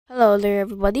Hello there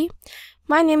everybody,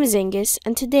 my name is Angus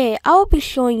and today I will be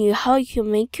showing you how you can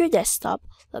make your desktop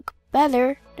look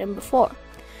better than before.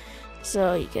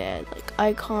 So you get like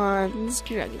icons,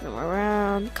 dragging them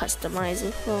around,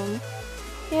 customizing them.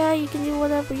 Yeah, you can do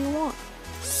whatever you want.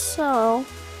 So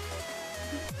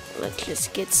let's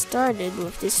just get started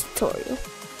with this tutorial.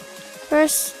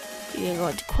 First, you can go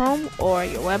into Chrome or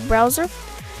your web browser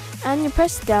and you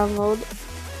press download.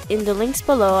 In the links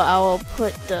below, I will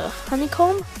put the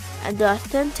HoneyComb and the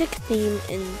authentic theme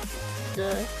in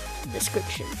the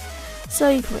description. So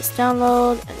you can press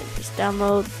download and then press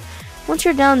download. Once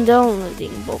you're done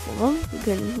downloading both of them, you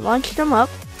can launch them up.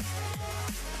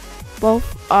 Both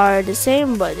are the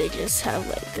same, but they just have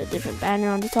like a different banner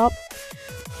on the top.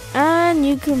 And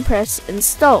you can press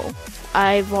install.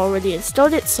 I've already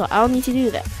installed it, so I don't need to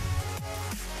do that.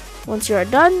 Once you are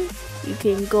done, you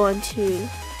can go into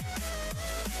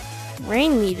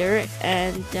Rainmeter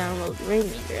and download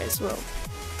Rainmeter as well.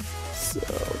 So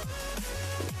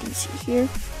you can see here,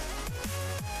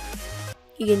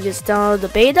 you can just download the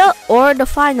beta or the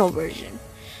final version.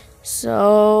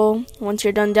 So once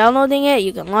you're done downloading it,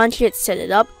 you can launch it, set it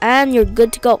up, and you're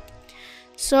good to go.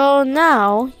 So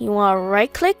now you want to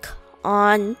right click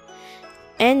on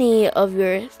any of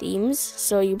your themes.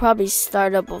 So you probably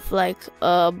start up with like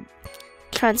a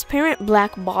transparent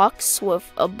black box with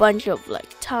a bunch of like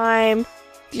time,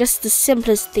 just the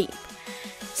simplest theme.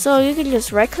 So you can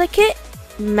just right click it,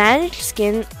 manage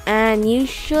skin, and you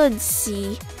should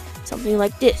see something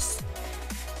like this.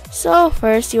 So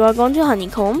first you are going to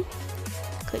HoneyComb,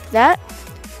 click that,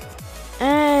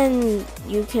 and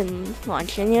you can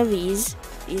launch any of these.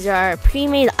 These are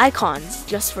pre-made icons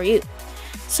just for you.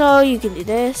 So you can do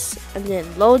this and then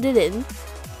load it in,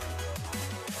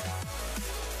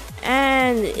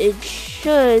 and it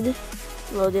should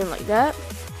load in like that.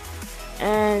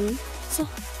 And so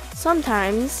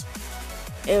sometimes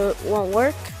it won't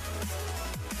work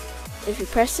if you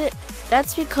press it.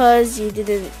 That's because you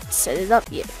didn't set it up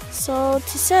yet. So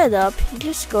to set it up, you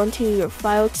just go into your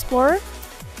file explorer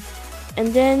and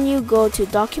then you go to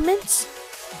documents,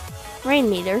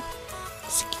 Rainmeter,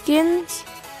 skins,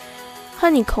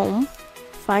 HoneyComb,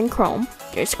 find Chrome,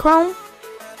 there's Chrome,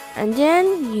 and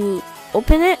then you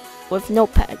open it with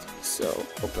Notepad. So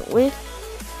open with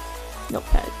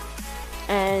Notepad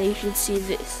and you should see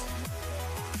this.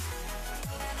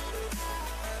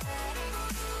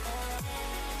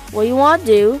 What you want to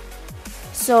do,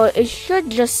 so it should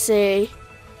just say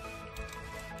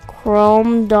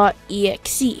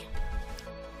chrome.exe.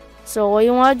 So what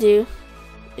you want to do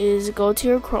is go to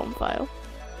your Chrome file.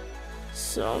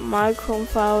 So my Chrome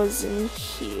file is in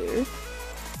here,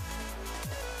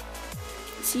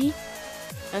 see,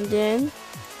 and then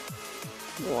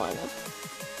you wanna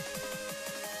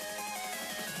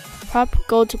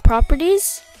go to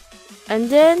properties, and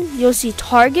then you'll see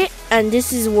target, and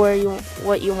this is where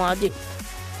what you want to do.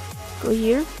 Go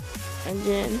here and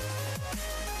then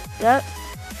that,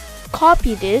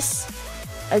 copy this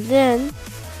and then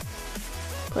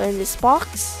put in this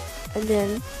box and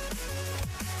then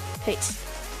paste.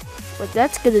 What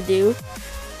that's gonna do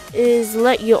is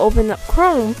let you open up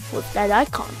Chrome with that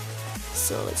icon.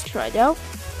 So let's try it out.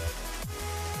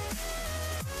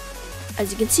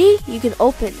 As you can see, you can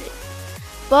open it,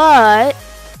 but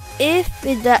if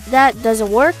that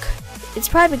doesn't work, it's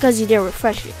probably because you didn't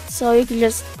refresh it. So you can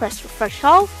just press refresh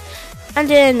all and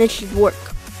then it should work.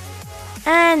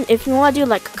 And if you want to do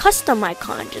like a custom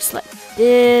icon, just like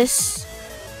this,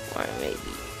 or maybe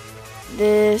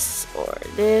this, or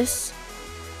this,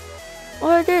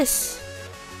 or this,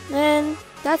 then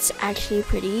that's actually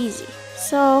pretty easy.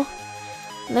 So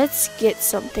let's get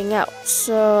something out.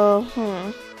 So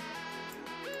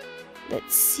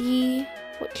let's see,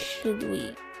 what should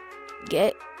we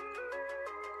get?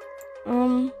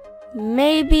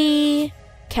 Maybe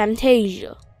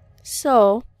Camtasia.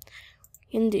 So what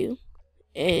you can do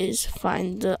is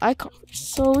find the icon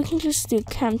first. So we can just do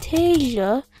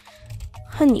Camtasia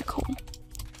HoneyComb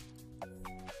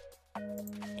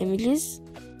images,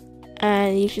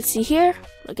 and you should see here,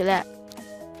 look at that.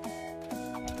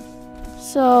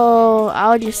 So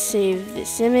I'll just save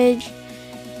this image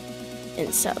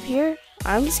inside here.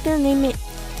 I'm just gonna name it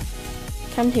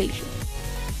Camtasia,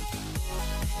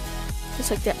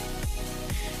 just like that.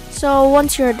 So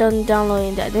once you're done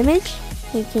downloading that image,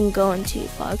 we can go into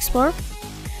File Explorer,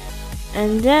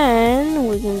 and then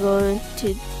we can go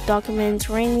to Documents,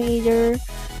 Rainmeter,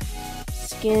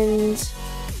 Skins,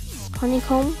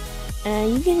 HoneyComb,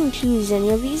 and you can choose any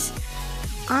of these.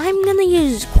 I'm gonna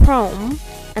use Chrome,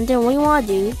 and then what you want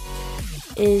to do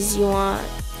is you want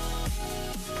to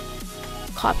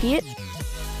copy it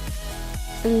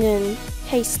and then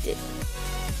paste it.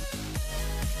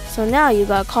 So now you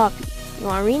got a copy. You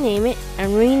want to rename it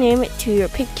and rename it to your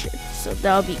picture. So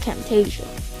that'll be Camtasia.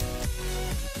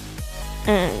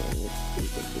 And you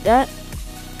can do that.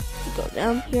 You go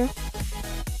down here.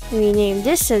 Rename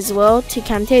this as well to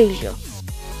Camtasia.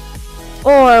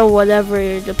 Or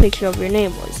whatever the picture of your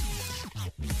name was.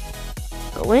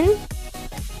 Go in.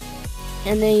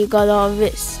 And then you got all of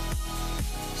this.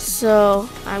 So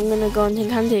I'm gonna go into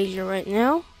Camtasia right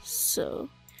now. So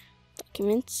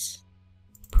documents,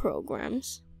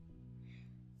 programs.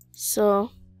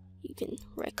 So you can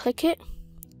right click it,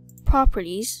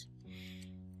 properties,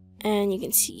 and you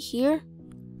can see here,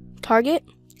 target,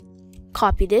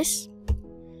 copy this,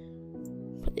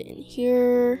 put it in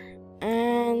here,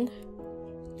 and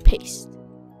paste.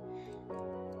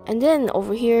 And then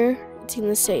over here, it's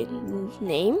gonna say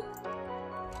name.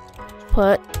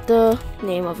 Put the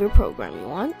name of your program you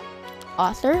want.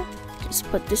 Author, just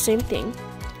put the same thing.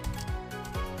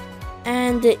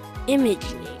 And the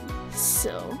image name.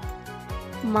 So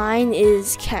mine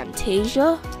is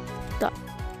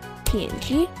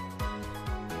Camtasia.png.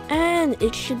 And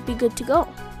it should be good to go.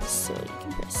 So you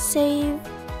can press save.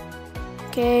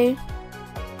 Okay.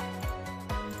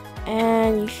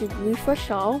 And you should refresh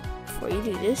all before you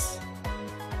do this.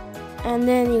 And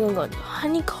then you can go to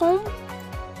HoneyComb.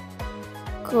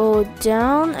 Go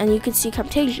down and you can see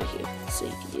Camtasia here. So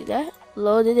you can do that.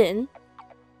 Load it in.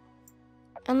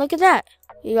 And look at that.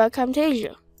 You got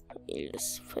Camtasia. You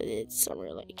just put it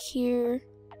somewhere like here.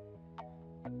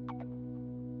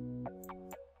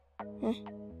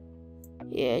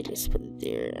 Yeah, just put it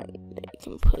there, and then you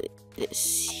can put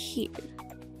this here.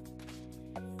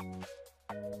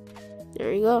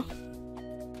 There you go.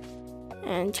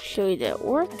 And to show you that it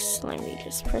works, let me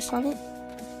just press on it.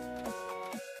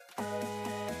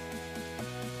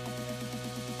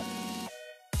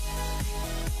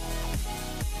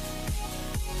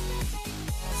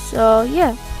 So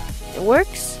yeah, it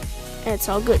works and it's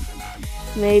all good.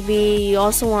 Maybe you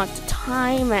also want the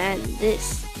time and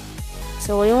this.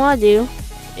 So what you want to do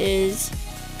is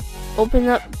open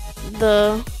up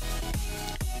the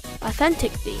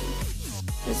authentic theme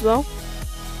as well.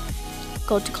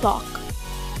 Go to clock.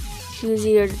 Choose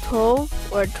either the 12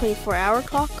 or 24-hour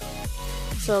clock.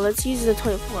 So let's use the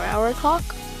 24-hour clock,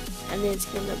 and then it's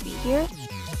gonna be here.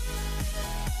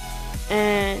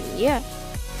 And yeah.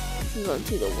 Go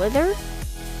to the weather,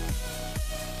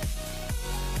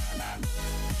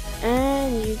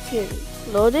 and you can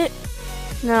load it.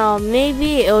 Now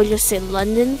maybe it will just say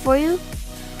London for you.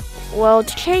 Well,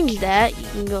 to change that, you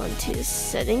can go into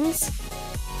settings,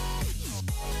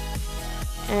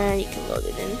 and you can load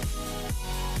it in,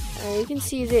 and you can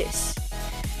see this.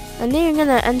 And then you're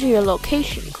gonna enter your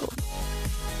location code.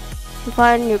 To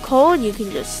find your code, you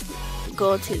can just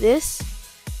go to this.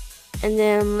 And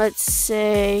then let's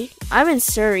say I'm in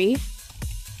Surrey,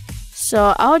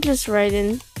 so I'll just write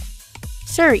in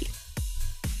Surrey.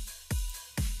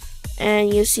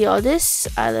 And you see all this,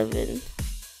 I live in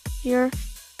here,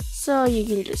 so you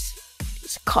can just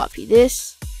copy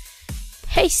this,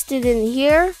 paste it in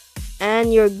here,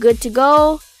 and you're good to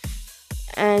go.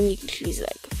 And you can choose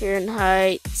like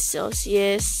Fahrenheit,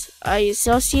 Celsius. I use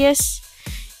Celsius,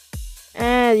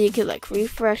 and you can like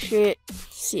refresh it,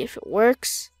 see if it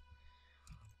works.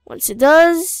 Once it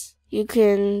does, you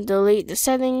can delete the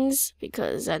settings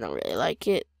because I don't really like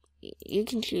it. You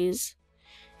can choose.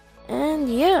 And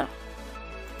yeah,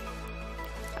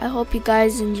 I hope you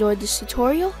guys enjoyed this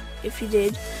tutorial. If you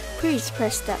did, please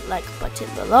press that like button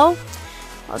below.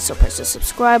 Also press the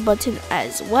subscribe button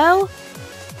as well.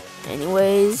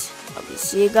 Anyways, I'll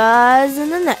see you guys in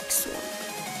the next one.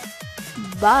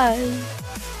 Bye.